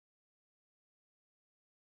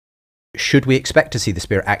should we expect to see the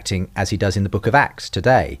Spirit acting as he does in the book of Acts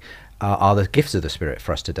today? Are the gifts of the Spirit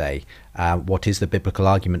for us today? What is the biblical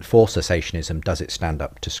argument for cessationism? Does it stand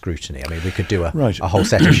up to scrutiny? I mean, we could do a whole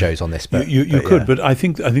set of shows on this. But you could, but I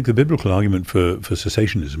think the biblical argument for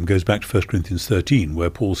cessationism goes back to 1 Corinthians 13, where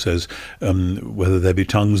Paul says, whether there be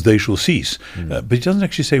tongues, they shall cease. But he doesn't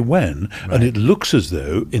actually say when. Right. And it looks as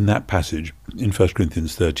though in that passage, in 1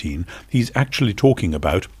 Corinthians 13, he's actually talking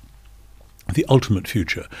about the ultimate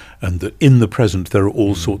future, and that in the present there are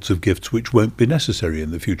all sorts of gifts which won't be necessary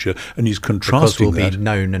in the future, and he's contrasting that. Because we'll be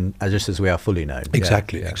known, and just as we are fully known.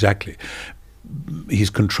 Exactly. He's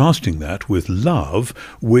contrasting that with love,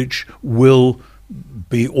 which will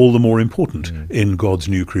be all the more important in God's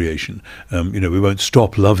new creation. We won't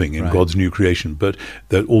stop loving in God's new creation, but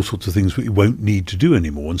there are all sorts of things we won't need to do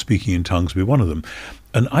anymore, and speaking in tongues will be one of them.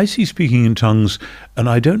 And I see speaking in tongues, and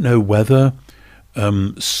I don't know whether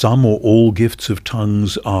some or all gifts of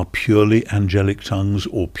tongues are purely angelic tongues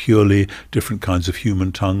or purely different kinds of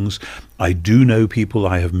human tongues. I do know people,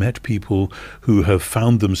 I have met people who have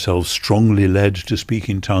found themselves strongly led to speak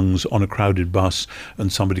in tongues on a crowded bus,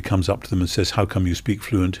 and somebody comes up to them and says, how come you speak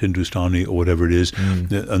fluent Hindustani or whatever it is?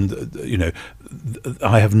 And,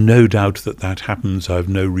 I have no doubt that happens. I have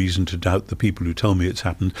no reason to doubt the people who tell me it's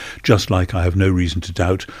happened, just like I have no reason to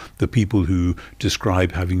doubt the people who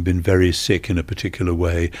describe having been very sick in a particular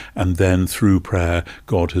way, and then through prayer,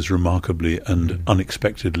 God has remarkably and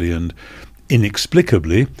unexpectedly and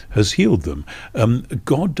inexplicably has healed them.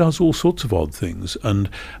 God does all sorts of odd things, and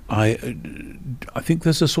I think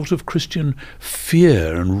there's a sort of Christian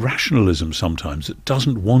fear and rationalism sometimes that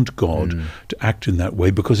doesn't want God to act in that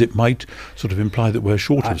way, because it might sort of imply that we're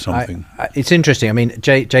short of something. It's interesting. I mean,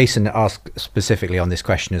 Jason asked specifically on this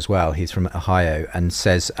question as well. He's from Ohio and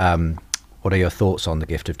says, what are your thoughts on the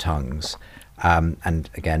gift of tongues? And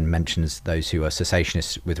again mentions those who are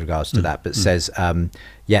cessationists with regards to that, but says,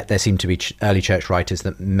 yet there seem to be early church writers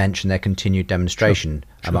that mention their continued demonstration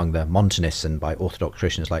among the Montanists and by Orthodox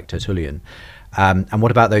Christians like Tertullian. And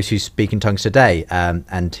what about those who speak in tongues today?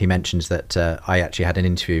 And he mentions that I actually had an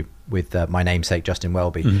interview with my namesake, Justin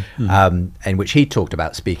Welby, in which he talked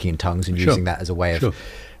about speaking in tongues and using that as a way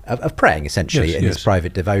of praying, essentially, in his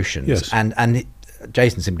private devotions. And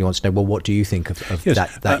Jason simply wants to know, well, what do you think of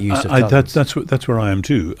that use of tongues? That's where I am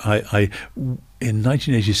too. In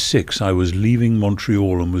 1986, I was leaving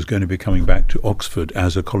Montreal and was going to be coming back to Oxford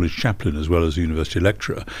as a college chaplain as well as a university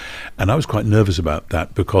lecturer. And I was quite nervous about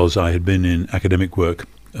that, because I had been in academic work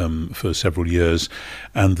for several years,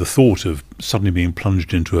 and the thought of suddenly being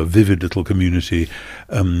plunged into a vivid little community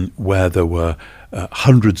where there were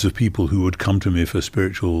hundreds of people who would come to me for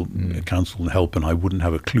spiritual counsel and help, and I wouldn't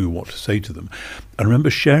have a clue what to say to them. I remember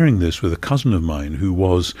sharing this with a cousin of mine who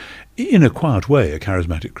was, in a quiet way, a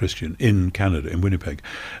charismatic Christian in Canada, in Winnipeg.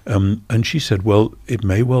 And she said, well, it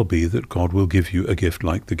may well be that God will give you a gift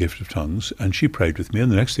like the gift of tongues. And she prayed with me, and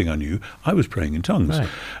the next thing I knew, I was praying in tongues.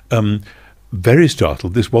 Right. Very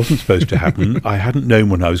startled. This wasn't supposed to happen. I hadn't known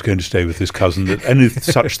when I was going to stay with this cousin that any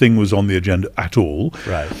such thing was on the agenda at all.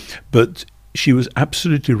 Right. But she was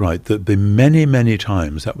absolutely right that the many, many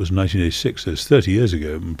times, that was 1986, that's 30 years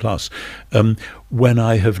ago and plus, when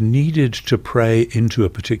I have needed to pray into a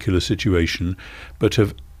particular situation, but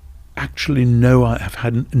have actually have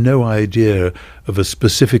had no idea of a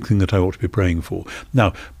specific thing that I ought to be praying for.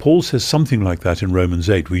 Now, Paul says something like that in Romans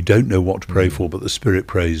 8. We don't know what to pray for, but the Spirit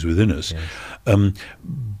prays within us. Yes.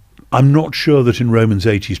 I'm not sure that in Romans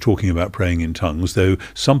 8 he's talking about praying in tongues, though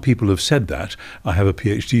some people have said that. I have a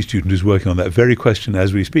PhD student who's working on that very question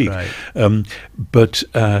as we speak. Right. But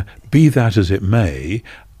be that as it may,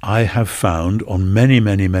 I have found on many,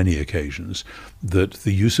 many, many occasions that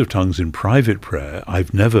the use of tongues in private prayer,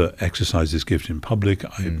 I've never exercised this gift in public,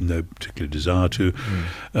 I have no particular desire to,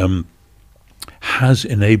 has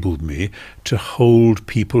enabled me to hold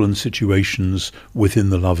people and situations within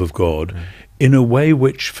the love of God in a way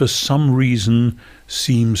which for some reason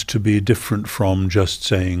seems to be different from just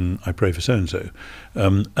saying, I pray for so-and-so.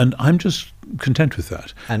 And I'm just content with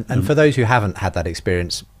that. And for those who haven't had that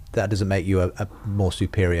experience, that doesn't make you a more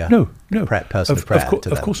superior person of prayer to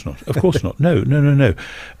them. Of course not. Of course not. No.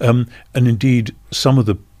 And indeed, some of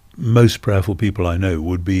the most prayerful people I know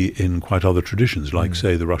would be in quite other traditions, like,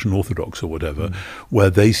 say, the Russian Orthodox or whatever, where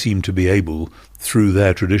they seem to be able, through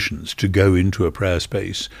their traditions, to go into a prayer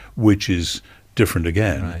space which is different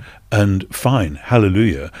again. Right. And fine,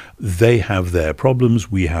 hallelujah, they have their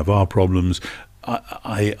problems, we have our problems.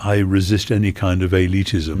 I resist any kind of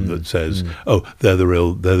elitism that says, oh, they're the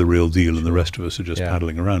real deal, and the rest of us are just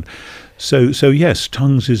paddling around. So yes,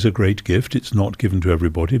 tongues is a great gift. It's not given to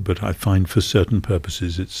everybody, but I find for certain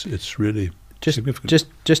purposes it's really significant.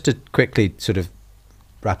 Just to quickly sort of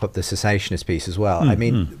wrap up the cessationist piece as well. I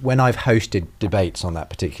mean, when I've hosted debates on that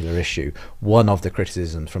particular issue, one of the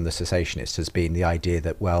criticisms from the cessationists has been the idea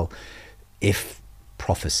that, well, if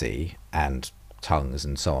prophecy and tongues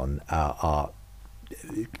and so on are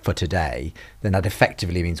for today, then that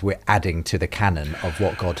effectively means we're adding to the canon of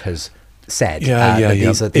what God has said.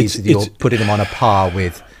 You're putting them on a par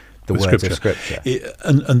with the words of Scripture.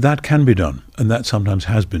 And that can be done, and that sometimes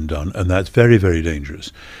has been done, and that's very, very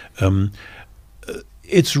dangerous.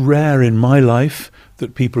 It's rare in my life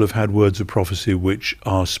that people have had words of prophecy which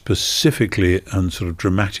are specifically and sort of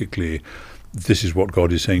dramatically, this is what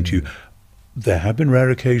God is saying to you. There have been rare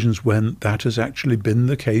occasions when that has actually been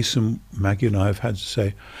the case, and Maggie and I have had to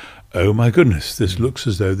say, oh my goodness, this looks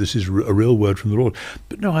as though this is a real word from the Lord.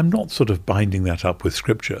 But no, I'm not sort of binding that up with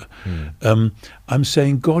Scripture. I'm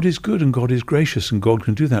saying God is good and God is gracious and God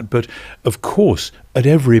can do that. But of course, at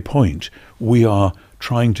every point, we are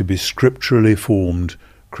trying to be scripturally formed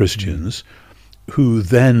Christians who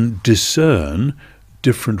then discern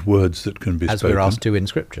different words that can be spoken. As we're asked to in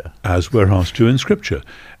Scripture. As we're asked to in Scripture.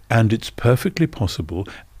 And it's perfectly possible,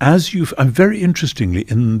 very interestingly,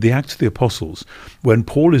 in the Acts of the Apostles, when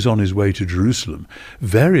Paul is on his way to Jerusalem,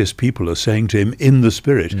 various people are saying to him in the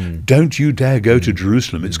Spirit, don't you dare go to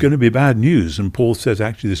Jerusalem, it's going to be bad news. And Paul says,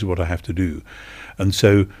 actually, this is what I have to do. And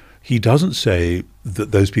so he doesn't say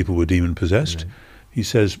that those people were demon-possessed. He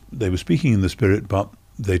says they were speaking in the Spirit, but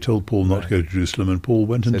they told Paul not to go to Jerusalem, and Paul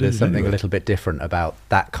went and did it. So there's something anyway. A little bit different about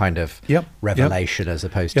that kind of revelation as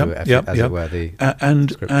opposed to, as it were, the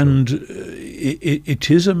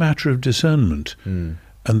it is a matter of discernment,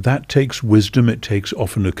 and that takes wisdom. It takes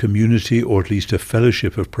often a community, or at least a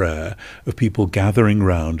fellowship of prayer, of people gathering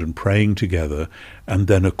round and praying together, and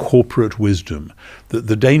then a corporate wisdom.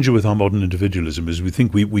 The danger with our modern individualism is we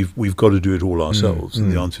think we've got to do it all ourselves,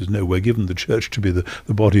 and the answer is no. We're given the church to be the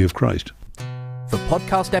body of Christ. For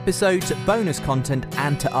podcast episodes, bonus content,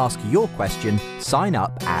 and to ask your question, sign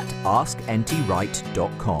up at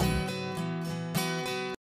askntwright.com.